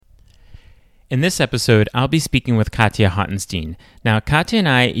In this episode, I'll be speaking with Katya Hottenstein. Now, Katya and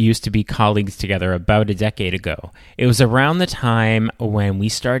I used to be colleagues together about a decade ago. It was around the time when we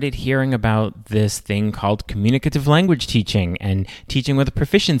started hearing about this thing called communicative language teaching and teaching with a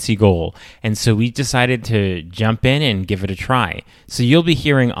proficiency goal. And so we decided to jump in and give it a try. So you'll be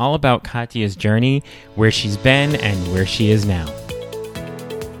hearing all about Katya's journey, where she's been, and where she is now.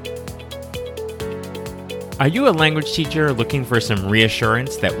 Are you a language teacher looking for some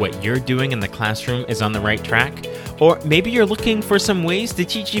reassurance that what you're doing in the classroom is on the right track? Or maybe you're looking for some ways to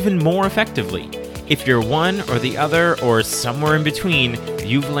teach even more effectively. If you're one or the other or somewhere in between,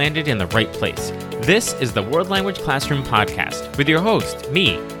 you've landed in the right place. This is the World Language Classroom Podcast with your host,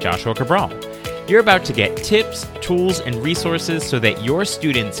 me, Joshua Cabral. You're about to get tips, tools, and resources so that your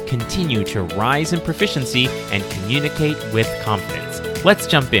students continue to rise in proficiency and communicate with confidence. Let's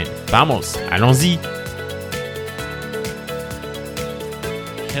jump in. Vamos, allons-y.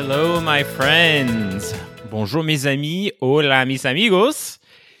 Hello, my friends. Bonjour, mes amis. Hola, mis amigos.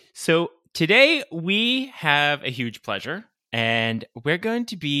 So today we have a huge pleasure, and we're going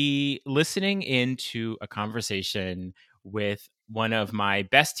to be listening into a conversation with one of my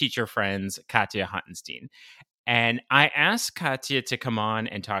best teacher friends, Katya Hottenstein. And I asked Katya to come on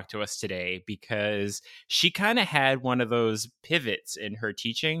and talk to us today because she kind of had one of those pivots in her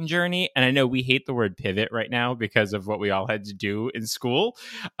teaching journey. And I know we hate the word pivot right now because of what we all had to do in school.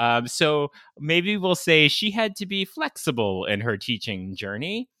 So maybe we'll say she had to be flexible in her teaching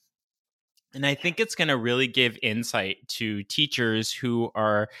journey. And I think it's going to really give insight to teachers who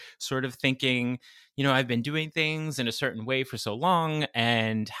are sort of thinking, you know, I've been doing things in a certain way for so long,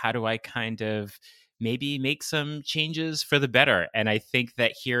 and how do I kind of maybe make some changes for the better? And I think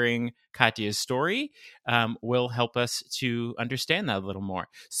that hearing Katya's story will help us to understand that a little more.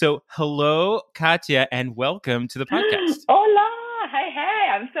 So hello, Katya, and welcome to the podcast. Hola! Hey,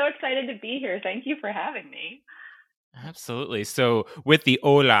 I'm so excited to be here. Thank you for having me. Absolutely. So with the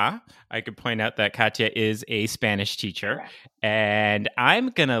hola, I could point out that Katya is a Spanish teacher. Correct. And I'm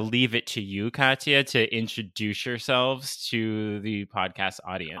going to leave it to you, Katya, to introduce yourselves to the podcast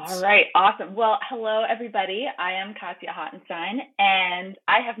audience. All right. Awesome. Well, hello, everybody. I am Katya Hottenstein, and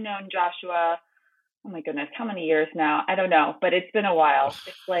I have known Joshua, oh my goodness, how many years now? I don't know, but it's been a while.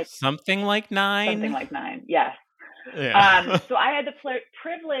 It's like something like 9. Something like 9, yes. Yeah. So I had the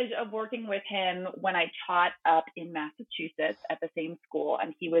privilege of working with him when I taught up in Massachusetts at the same school,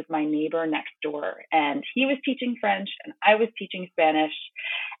 and he was my neighbor next door, and he was teaching French and I was teaching Spanish.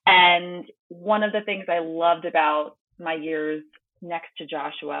 And one of the things I loved about my years next to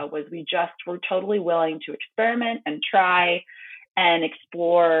Joshua was we just were totally willing to experiment and try and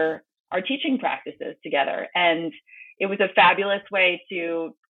explore our teaching practices together. And it was a fabulous way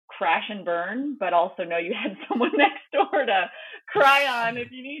to crash and burn, but also know you had someone next door to cry on if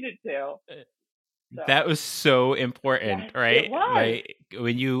you needed to. So, that was so important, yes, right? It was. Right?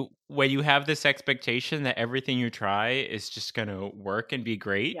 When you have this expectation that everything you try is just going to work and be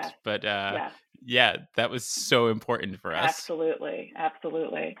great, yes. but yes. yeah, that was so important for us. Absolutely.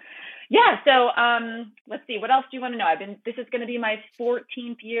 Yeah. So let's see. What else do you want to know? This is going to be my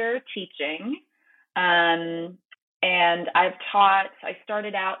 14th year teaching. And I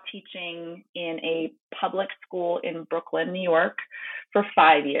started out teaching in a public school in Brooklyn, New York for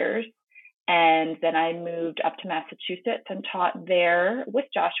 5 years. And then I moved up to Massachusetts and taught there with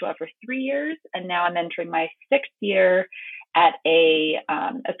Joshua for 3 years. And now I'm entering my 6th year at a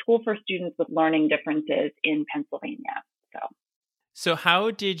school for students with learning differences in Pennsylvania. So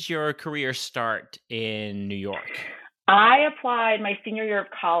how did your career start in New York? I applied my senior year of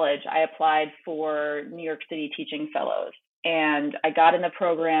college. I applied for New York City Teaching Fellows, and I got in the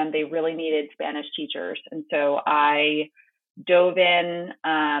program. They really needed Spanish teachers. And so I dove in,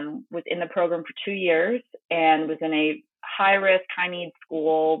 was in the program for 2 years, and was in a high risk, high need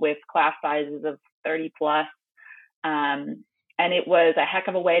school with class sizes of 30 plus. And it was a heck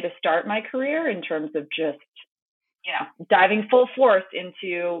of a way to start my career in terms of just, diving full force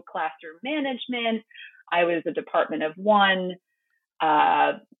into classroom management. I was a department of one.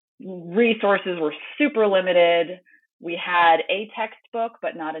 Resources were super limited. We had a textbook,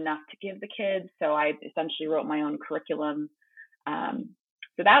 but not enough to give the kids. So I essentially wrote my own curriculum.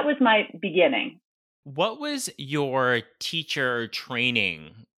 So that was my beginning. What was your teacher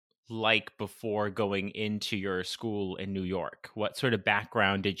training like before going into your school in New York? What sort of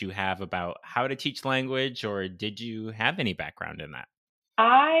background did you have about how to teach language, or did you have any background in that?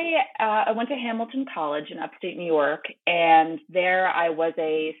 I went to Hamilton College in upstate New York, and there I was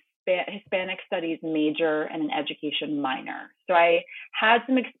a Hispanic Studies major and an education minor. So I had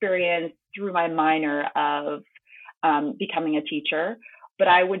some experience through my minor of becoming a teacher, but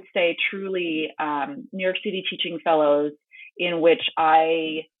I would say truly New York City Teaching Fellows, in which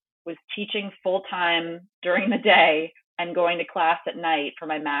I was teaching full time during the day and going to class at night for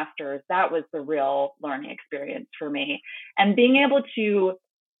my master's. That was the real learning experience for me. And being able to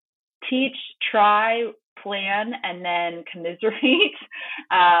teach, try, plan, and then commiserate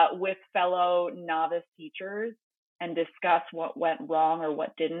with fellow novice teachers and discuss what went wrong or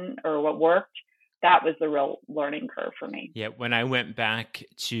what didn't or what worked. That was the real learning curve for me. Yeah, when I went back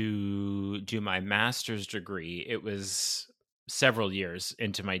to do my master's degree, it was several years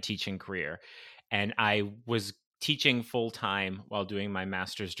into my teaching career. And I was teaching full time while doing my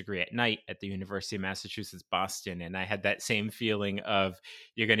master's degree at night at the University of Massachusetts, Boston. And I had that same feeling of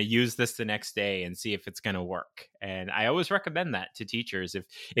you're going to use this the next day and see if it's going to work. And I always recommend that to teachers.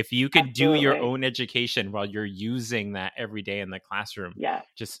 If you can do your own education while you're using that every day in the classroom,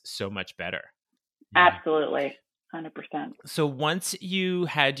 just so much better. Absolutely. 100%. So once you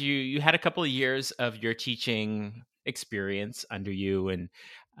had a couple of years of your teaching experience under you and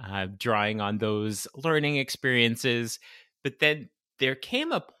drawing on those learning experiences, but then there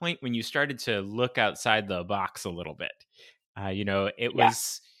came a point when you started to look outside the box a little bit. It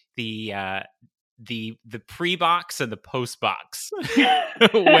was the pre-box and the post-box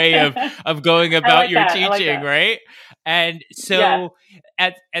way of going about your teaching, right? And so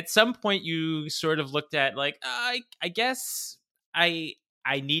at some point you sort of looked at like, I guess I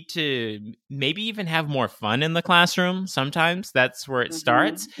need to maybe even have more fun in the classroom. Sometimes that's where it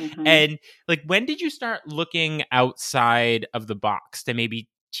starts. And like, when did you start looking outside of the box to maybe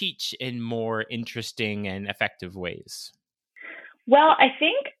teach in more interesting and effective ways? Well,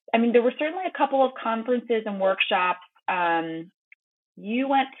 there were certainly a couple of conferences and workshops. You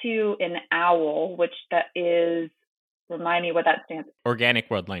went to an OWL, which that is, remind me what that stands for. Organic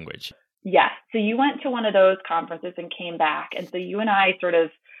World Language. Yes. So you went to one of those conferences and came back. And so you and I sort of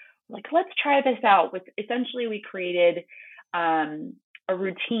like, let's try this out. Essentially, we created a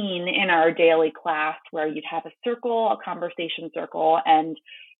routine in our daily class where you'd have a circle, a conversation circle, and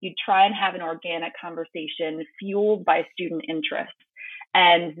you'd try and have an organic conversation fueled by student interest.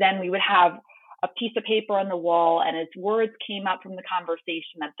 And then we would have a piece of paper on the wall, and as words came up from the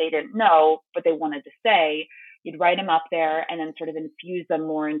conversation that they didn't know, but they wanted to say, you'd write them up there and then sort of infuse them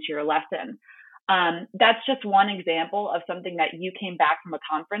more into your lesson. That's just one example of something that you came back from a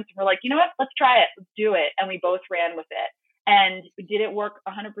conference and we're like, you know what, let's try it, let's do it. And we both ran with it. And did it work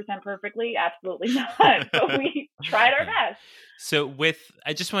 100% perfectly? Absolutely not. But we tried our best. So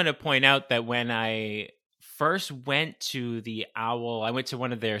I just want to point out that when I first went to the OWL, I went to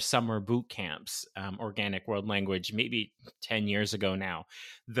one of their summer boot camps, Organic World Language, maybe 10 years ago now.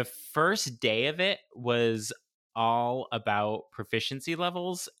 The first day of it was all about proficiency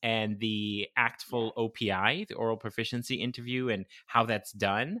levels and the ACTFL OPI, the oral proficiency interview, and how that's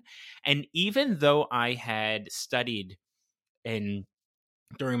done. And even though I had studied during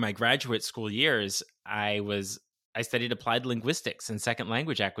my graduate school years, I studied applied linguistics and second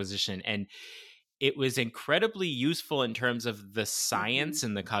language acquisition, and it was incredibly useful in terms of the science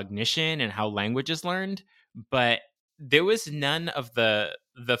and the cognition and how language is learned, but there was none of the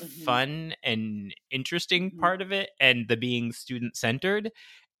fun and interesting part of it and the being student centered.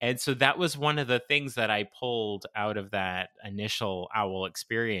 And so that was one of the things that I pulled out of that initial OWL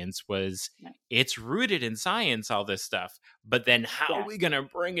experience was it's rooted in science, all this stuff, but then how are we going to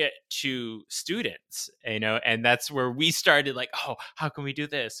bring it to students, and that's where we started like, oh, how can we do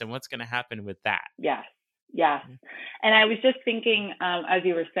this? And what's going to happen with that? Yes. And I was just thinking, as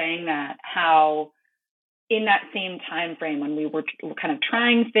you were saying that, how in that same time frame when we were kind of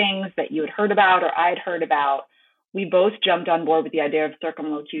trying things that you had heard about or I'd heard about, we both jumped on board with the idea of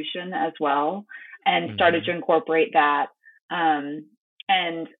circumlocution as well and started to incorporate that.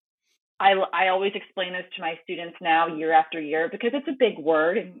 And I always explain this to my students now year after year because it's a big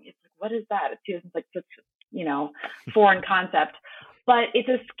word and it's like, what is that? It feels like such, foreign concept, but it's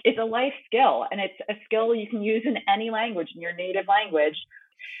a life skill and it's a skill you can use in any language, in your native language.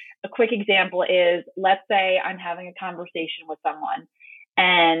 A quick example is, let's say I'm having a conversation with someone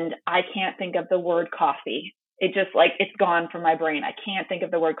and I can't think of the word coffee. It just it's gone from my brain. I can't think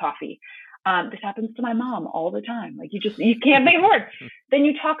of the word coffee. This happens to my mom all the time. Like you can't think of a word. Then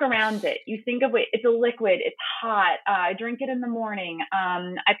you talk around it. You think of it. It's a liquid. It's hot. I drink it in the morning.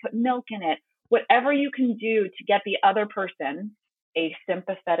 I put milk in it. Whatever you can do to get the other person, a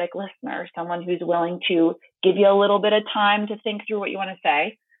sympathetic listener, someone who's willing to give you a little bit of time to think through what you want to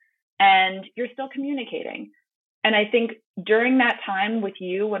say, and you're still communicating. And I think during that time with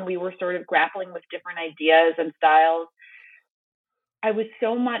you, when we were sort of grappling with different ideas and styles, I was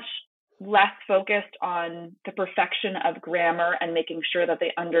so much less focused on the perfection of grammar and making sure that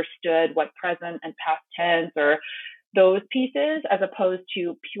they understood what present and past tense or those pieces, as opposed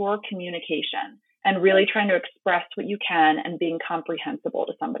to pure communication and really trying to express what you can and being comprehensible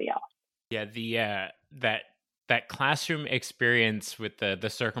to somebody else. Yeah, that classroom experience with the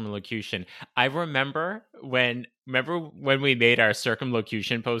circumlocution. I remember when we made our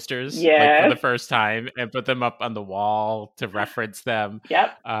circumlocution posters like for the first time and put them up on the wall to reference them. Yep.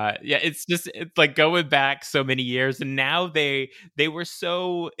 Yeah, it's like going back so many years, and now they were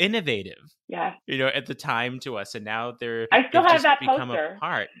so innovative. Yeah. At the time to us, and now I still have that become poster. a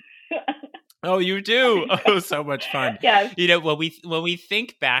part. Oh, you do? Oh, so much fun. Yes. When we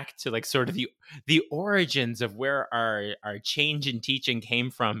think back to like sort of the origins of where our change in teaching came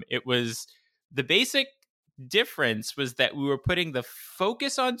from, it was the basic difference was that we were putting the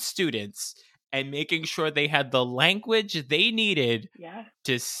focus on students and making sure they had the language they needed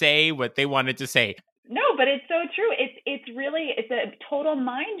to say what they wanted to say. No, but it's so true. It's a total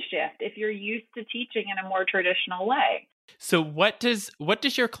mind shift if you're used to teaching in a more traditional way. So what does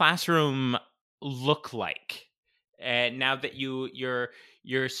your classroom look like? And now that you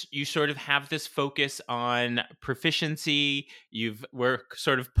sort of have this focus on proficiency, we're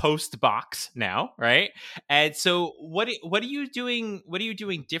sort of post box now, right? And so what are you doing? What are you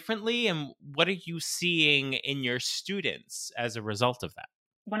doing differently, and what are you seeing in your students as a result of that?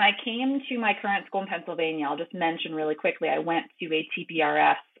 When I came to my current school in Pennsylvania, I'll just mention really quickly, I went to a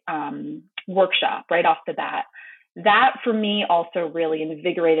TPRS workshop right off the bat. That for me also really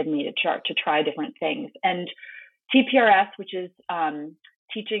invigorated me to try different things. And TPRS, which is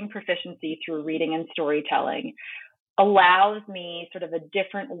teaching proficiency through reading and storytelling, allows me sort of a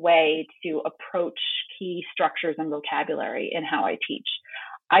different way to approach key structures and vocabulary in how I teach.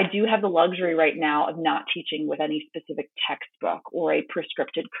 I do have the luxury right now of not teaching with any specific textbook or a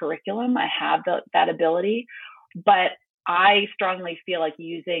prescripted curriculum. I have that ability, but I strongly feel like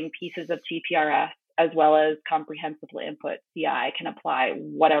using pieces of TPRS as well as comprehensive input CI can apply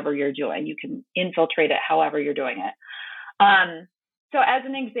whatever you're doing. You can infiltrate it however you're doing it. So as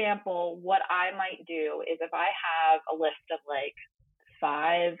an example, what I might do is if I have a list of like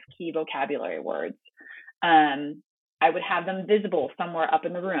 5 key vocabulary words, I would have them visible somewhere up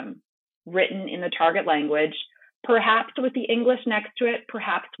in the room, written in the target language, perhaps with the English next to it,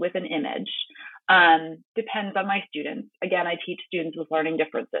 perhaps with an image. Depends on my students. Again, I teach students with learning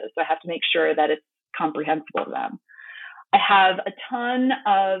differences, so I have to make sure that it's comprehensible to them. I have a ton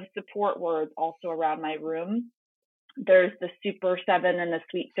of support words also around my room. There's the Super 7 and the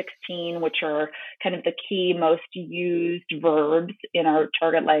Sweet 16, which are kind of the key most used verbs in our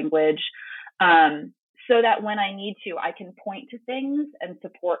target language. So that when I need to, I can point to things and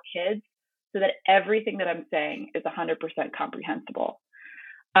support kids so that everything that I'm saying is 100% comprehensible.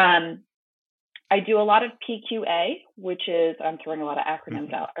 I do a lot of PQA, which is, I'm throwing a lot of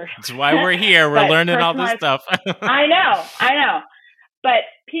acronyms out. That's why we're here. We're learning all this stuff. I know. But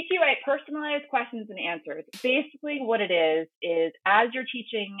PQA, personalized questions and answers. Basically what it is as you're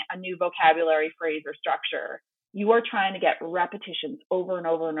teaching a new vocabulary, phrase, or structure, you are trying to get repetitions over and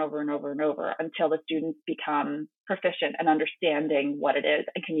over and over and over and over until the students become proficient and understanding what it is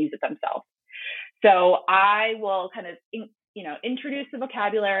and can use it themselves. So I will kind of, introduce the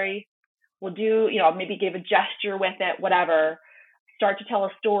vocabulary. We'll do, maybe give a gesture with it, whatever, start to tell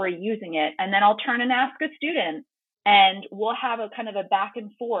a story using it. And then I'll turn and ask a student, and we'll have a kind of a back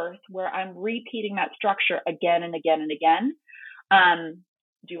and forth where I'm repeating that structure again and again and again.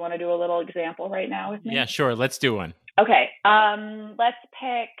 Do you want to do a little example right now with me? Yeah, sure. Let's do one. Okay. Let's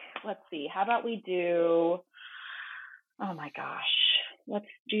see. How about we do, oh my gosh.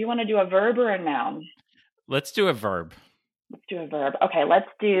 Do you want to do a verb or a noun? Let's do a verb. Let's do a verb. Okay. Let's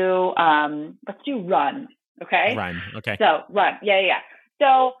do run. Okay. Run. Okay. So run. Yeah.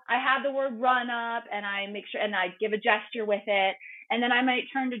 So I have the word run up and I make sure, and I give a gesture with it. And then I might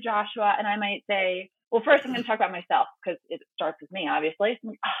turn to Joshua and I might say, well, first I'm going to talk about myself because it starts with me, obviously.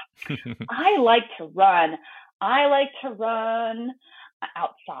 I like to run. I like to run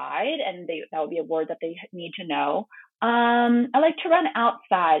outside, and that would be a word that they need to know. I like to run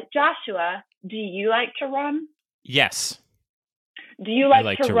outside. Joshua, do you like to run? Yes. Do you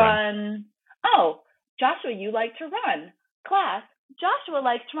like to run? Oh, Joshua, you like to run. Class, Joshua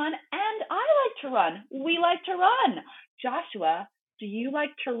likes to run, and I like to run. We like to run. Joshua, do you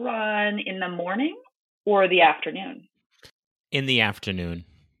like to run in the morning or the afternoon? In the afternoon.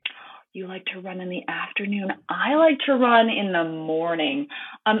 You like to run in the afternoon. I like to run in the morning.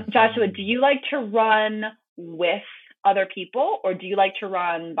 Joshua, do you like to run with other people, or do you like to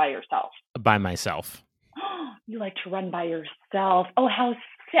run by yourself? By myself. You like to run by yourself. Oh, how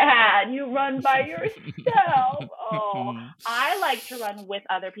sad. You run by yourself. Oh, I like to run with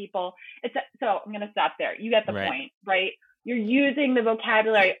other people. So I'm going to stop there. You get the Right. point, right? You're using the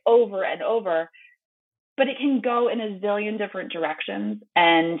vocabulary over and over, but it can go in a zillion different directions.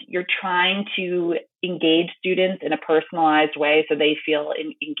 And you're trying to engage students in a personalized way so they feel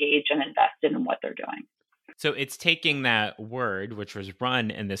engaged and invested in what they're doing. So it's taking that word, which was run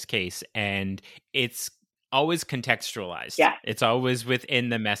in this case, and it's always contextualized. Yeah. It's always within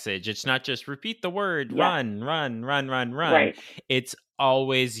the message. It's not just repeat the word, Yeah. run, run, run, run, run. Right. It's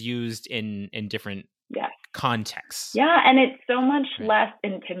always used in different Yes. contexts. Yeah, and it's so much Right. less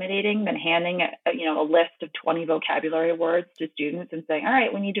intimidating than handing a list of 20 vocabulary words to students and saying, all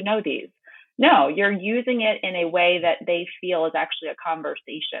right, we need to know these. No, you're using it in a way that they feel is actually a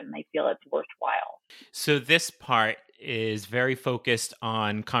conversation. They feel it's worthwhile. So this part is very focused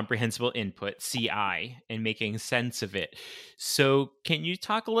on comprehensible input, CI, and making sense of it. So can you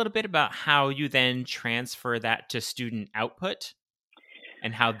talk a little bit about how you then transfer that to student output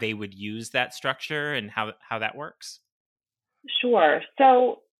and how they would use that structure and how that works? Sure.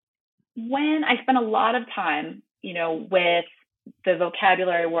 So when I spend a lot of time, with the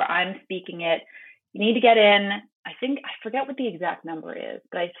vocabulary where I'm speaking it, you need to get in, I forget what the exact number is,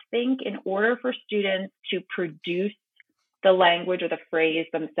 but I think in order for students to produce the language or the phrase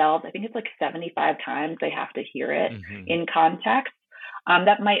themselves, I think it's like 75 times they have to hear it in context.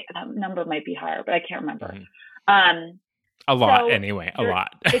 That number might be higher, but I can't remember. A lot, anyway. A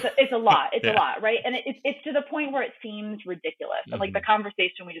lot. It's a lot. It's a lot, right? And it's to the point where it seems ridiculous. And like the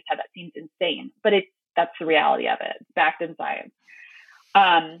conversation we just had, that seems insane, but that's the reality of it. It's backed in science.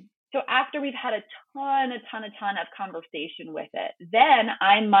 So after we've had a ton of conversation with it, then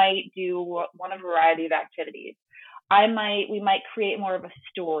I might do one of a variety of activities. We might create more of a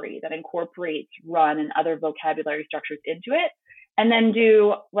story that incorporates run and other vocabulary structures into it, and then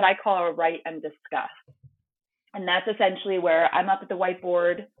do what I call a write and discuss. And that's essentially where I'm up at the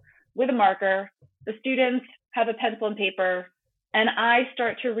whiteboard with a marker, the students have a pencil and paper, and I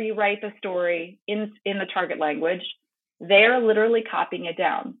start to rewrite the story in the target language. They're literally copying it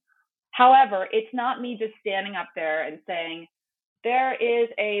down. However, it's not me just standing up there and saying, there is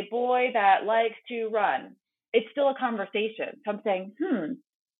a boy that likes to run. It's still a conversation. So I'm saying,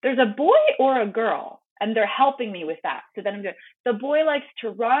 there's a boy or a girl, and they're helping me with that. So then I'm going, the boy likes to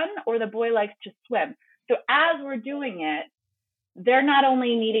run or the boy likes to swim. So as we're doing it, they're not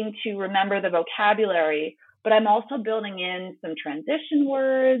only needing to remember the vocabulary, but I'm also building in some transition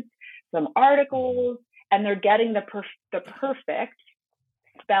words, some articles, and they're getting the perfect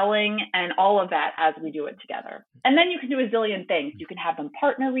spelling and all of that as we do it together. And then you can do a zillion things. You can have them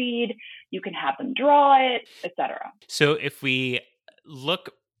partner read, you can have them draw it, etc. So if we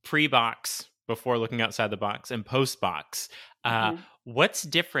look pre-box before looking outside the box and post-box, what's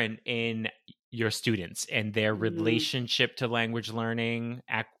different in your students and their relationship to language learning,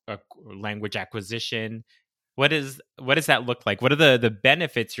 language acquisition? What does that look like? What are the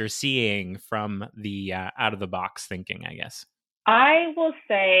benefits you're seeing from the out of the box thinking, I guess? I will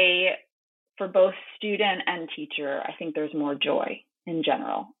say for both student and teacher, I think there's more joy in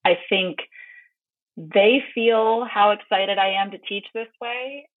general. I think they feel how excited I am to teach this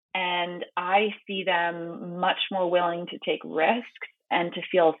way, and I see them much more willing to take risks and to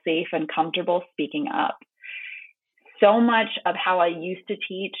feel safe and comfortable speaking up. So much of how I used to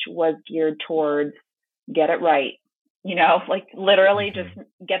teach was geared towards get it right, like literally just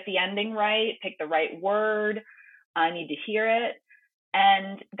get the ending right, pick the right word. I need to hear it.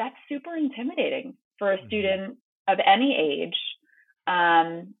 And that's super intimidating for a student of any age.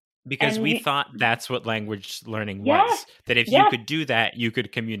 Because we thought that's what language learning was. Yes, that if you could do that, you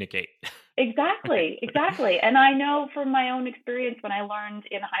could communicate. Exactly. And I know from my own experience when I learned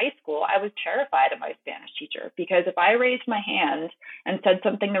in high school, I was terrified of my Spanish teacher because if I raised my hand and said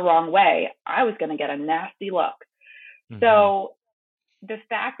something the wrong way, I was going to get a nasty look. So the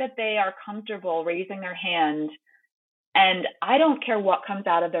fact that they are comfortable raising their hand, and I don't care what comes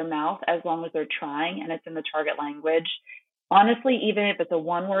out of their mouth as long as they're trying and it's in the target language. Honestly, even if it's a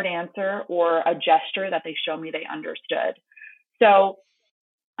one-word answer or a gesture that they show me they understood. So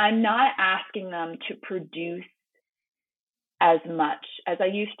I'm not asking them to produce as much as I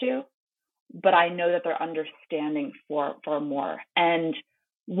used to, but I know that they're understanding for more. And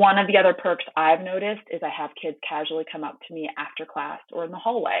one of the other perks I've noticed is I have kids casually come up to me after class or in the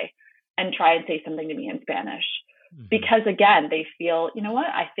hallway and try and say something to me in Spanish. Because again, they feel, you know what,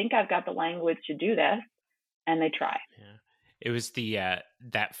 I think I've got the language to do this, and they try. Yeah. It was the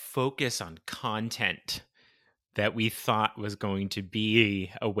that focus on content that we thought was going to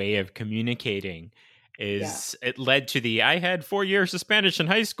be a way of communicating. it led to the I had 4 years of Spanish in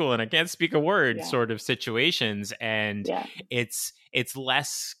high school and I can't speak a word sort of situations. And it's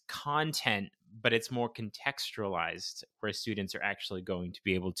less content, but it's more contextualized where students are actually going to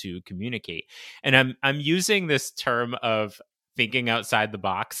be able to communicate. And I'm using this term of thinking outside the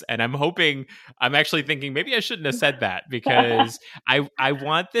box, and I'm actually thinking maybe I shouldn't have said that, because I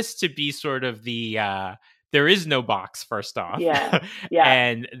want this to be sort of the there is no box, first off.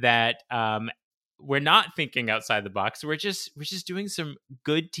 And that we're not thinking outside the box. We're just doing some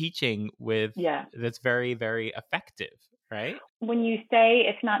good teaching with that's very, very effective, right? When you say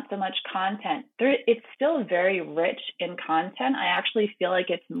it's not so much content, it's still very rich in content. I actually feel like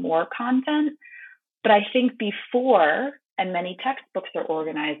it's more content, but I think before, and many textbooks are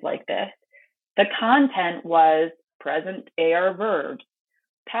organized like this, the content was present AR verbs,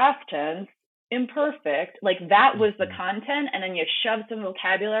 past tense, imperfect. Like that was the content, and then you shove some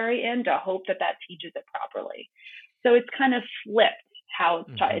vocabulary in to hope that teaches it properly. So it's kind of flipped how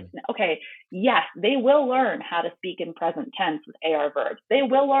it's tried. Okay, yes, they will learn how to speak in present tense with AR verbs. They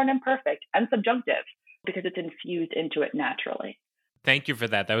will learn imperfect and subjunctive because it's infused into it naturally. Thank you for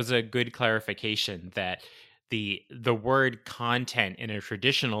that. That was a good clarification, that the word content in a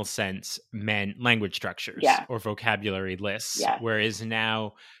traditional sense meant language structures or vocabulary lists, whereas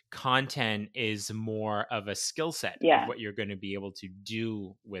now content is more of a skill set of what you're going to be able to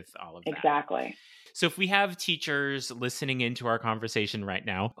do with all of that. Exactly. So if we have teachers listening into our conversation right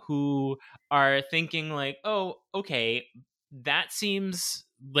now who are thinking like, oh, okay, that seems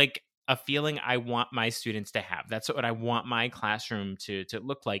like a feeling I want my students to have. That's what I want my classroom to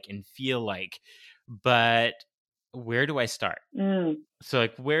look like and feel like. But where do I start? So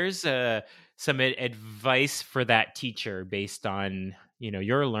like, where's some advice for that teacher based on,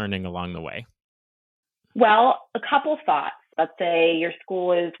 your learning along the way? Well, a couple thoughts. Let's say your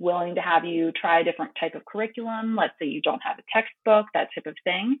school is willing to have you try a different type of curriculum. Let's say you don't have a textbook, that type of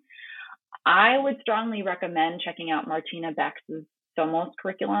thing. I would strongly recommend checking out Martina Beck's Somos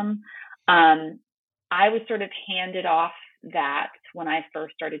curriculum. I was sort of handed off that when I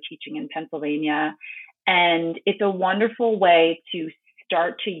first started teaching in Pennsylvania. And it's a wonderful way to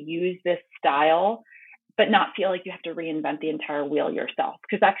start to use this style, but not feel like you have to reinvent the entire wheel yourself,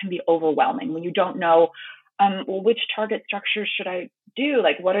 because that can be overwhelming when you don't know, well, which target structures should I do?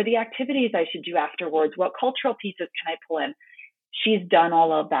 Like, what are the activities I should do afterwards? What cultural pieces can I pull in? She's done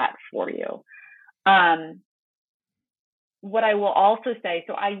all of that for you. What I will also say,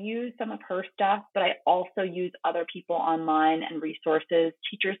 so I use some of her stuff, but I also use other people online and resources.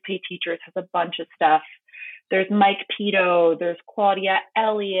 Teachers Pay Teachers has a bunch of stuff. There's Mike Pito, there's Claudia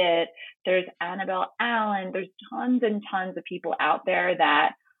Elliott, there's Annabelle Allen. There's tons and tons of people out there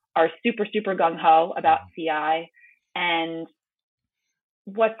that are super, super gung-ho about CI. And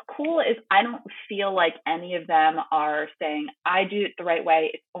what's cool is I don't feel like any of them are saying, I do it the right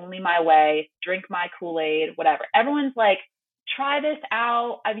way, it's only my way, drink my Kool-Aid, whatever. Everyone's like, try this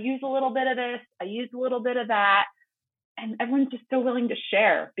out. I've used a little bit of this. I used a little bit of that. And everyone's just so willing to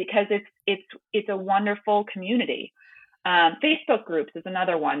share because it's a wonderful community. Facebook groups is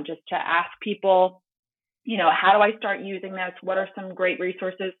another one, just to ask people, how do I start using this? What are some great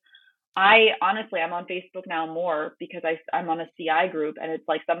resources? I'm on Facebook now more because I'm on a CI group, and it's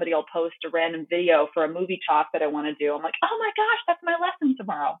like somebody will post a random video for a movie talk that I want to do. I'm like, oh my gosh, that's my lesson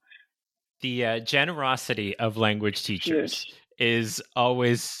tomorrow. The generosity of language teachers is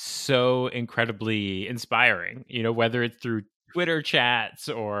always so incredibly inspiring, whether it's through Twitter chats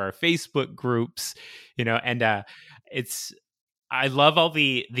or Facebook groups, and I love all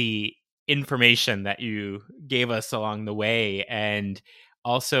the information that you gave us along the way. And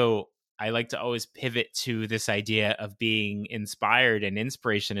also, I like to always pivot to this idea of being inspired and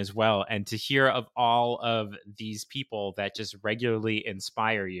inspiration as well. And to hear of all of these people that just regularly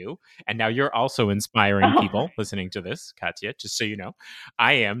inspire you. And now you're also inspiring people listening to this, Katya, just so you know.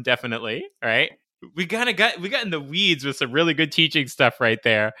 I am definitely, right? We got in the weeds with some really good teaching stuff right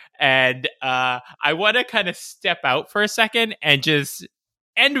there. And I want to kind of step out for a second and just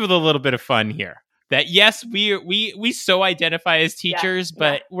end with a little bit of fun here. That yes, we so identify as teachers,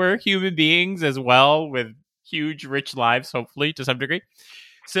 but we're human beings as well with huge, rich lives, hopefully to some degree.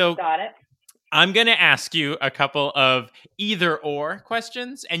 So got it. I'm going to ask you a couple of either or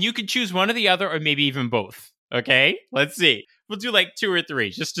questions, and you can choose one or the other, or maybe even both. Okay, let's see. We'll do like 2 or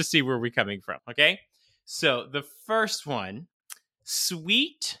 3 just to see where we're coming from. Okay, so the first one: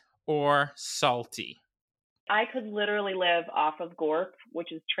 sweet or salty? I could literally live off of Gorp,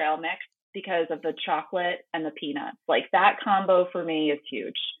 which is trail mix, because of the chocolate and the peanuts. Like that combo for me is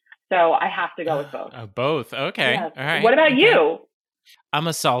huge. So I have to go with both. Both. Okay. Yes. All right. What about you? I'm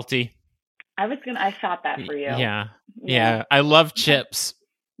a salty. I thought that for you. Yeah. I love chips.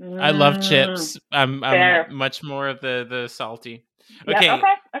 I love chips. I'm much more of the salty. Okay. Yep,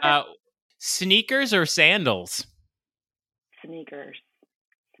 okay. Sneakers or sandals? Sneakers.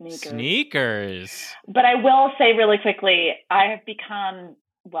 But I will say really quickly, I have become,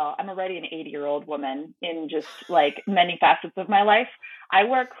 I'm already an 80-year-old woman in just like many facets of my life. I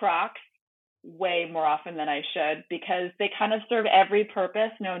wear Crocs way more often than I should because they kind of serve every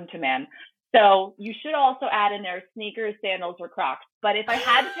purpose known to man. So you should also add in there sneakers, sandals, or Crocs. But if I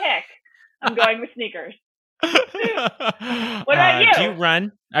had to pick, I'm going with sneakers. What about you? Do you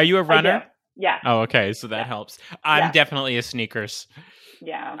run? Are you a runner? Yeah. Oh, okay. So that helps. I'm definitely a sneakers.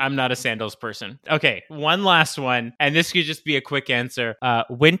 Yeah. I'm not a sandals person. Okay. One last one. And this could just be a quick answer.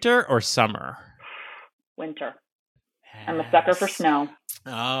 Winter or summer? Winter. Yes. I'm a sucker for snow.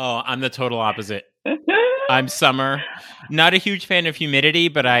 Oh, I'm the total opposite. I'm summer. Not a huge fan of humidity,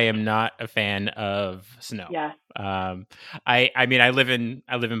 but I am not a fan of snow. Yeah. I mean, I live in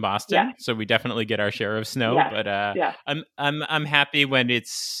Boston, so we definitely get our share of snow. But I'm happy when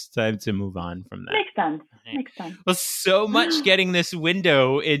it's time to move on from that. Makes sense. Well, so much getting this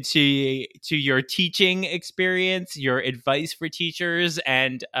window into your teaching experience, your advice for teachers,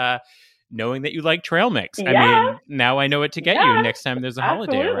 and knowing that you like trail mix. I mean, now I know what to get you next time there's a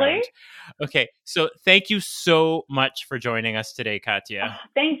holiday around. Okay, so thank you so much for joining us today, Katya.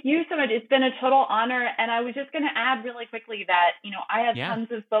 Thank you so much. It's been a total honor. And I was just going to add really quickly that, I have tons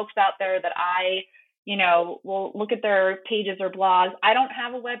of folks out there that I will look at their pages or blogs. I don't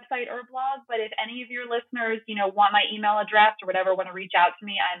have a website or a blog, but if any of your listeners, want my email address or whatever, want to reach out to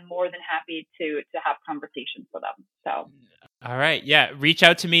me, I'm more than happy to have conversations with them. So. All right. Yeah. Reach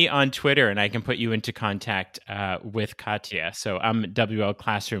out to me on Twitter and I can put you into contact with Katya. So I'm WL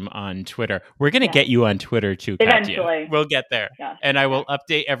Classroom on Twitter. We're going to get you on Twitter too, Katya. Eventually. We'll get there. Yeah. And I will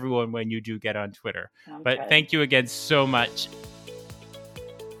update everyone when you do get on Twitter. But thank you again so much.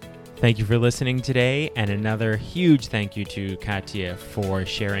 Thank you for listening today. And another huge thank you to Katya for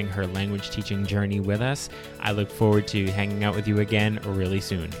sharing her language teaching journey with us. I look forward to hanging out with you again really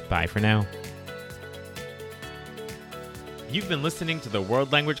soon. Bye for now. You've been listening to the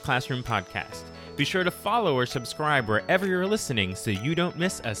World Language Classroom podcast. Be sure to follow or subscribe wherever you're listening so you don't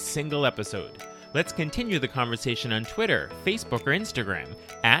miss a single episode. Let's continue the conversation on Twitter, Facebook, or Instagram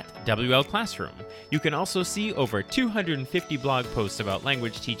at WL Classroom. You can also see over 250 blog posts about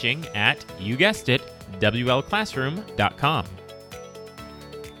language teaching at, you guessed it, WLClassroom.com.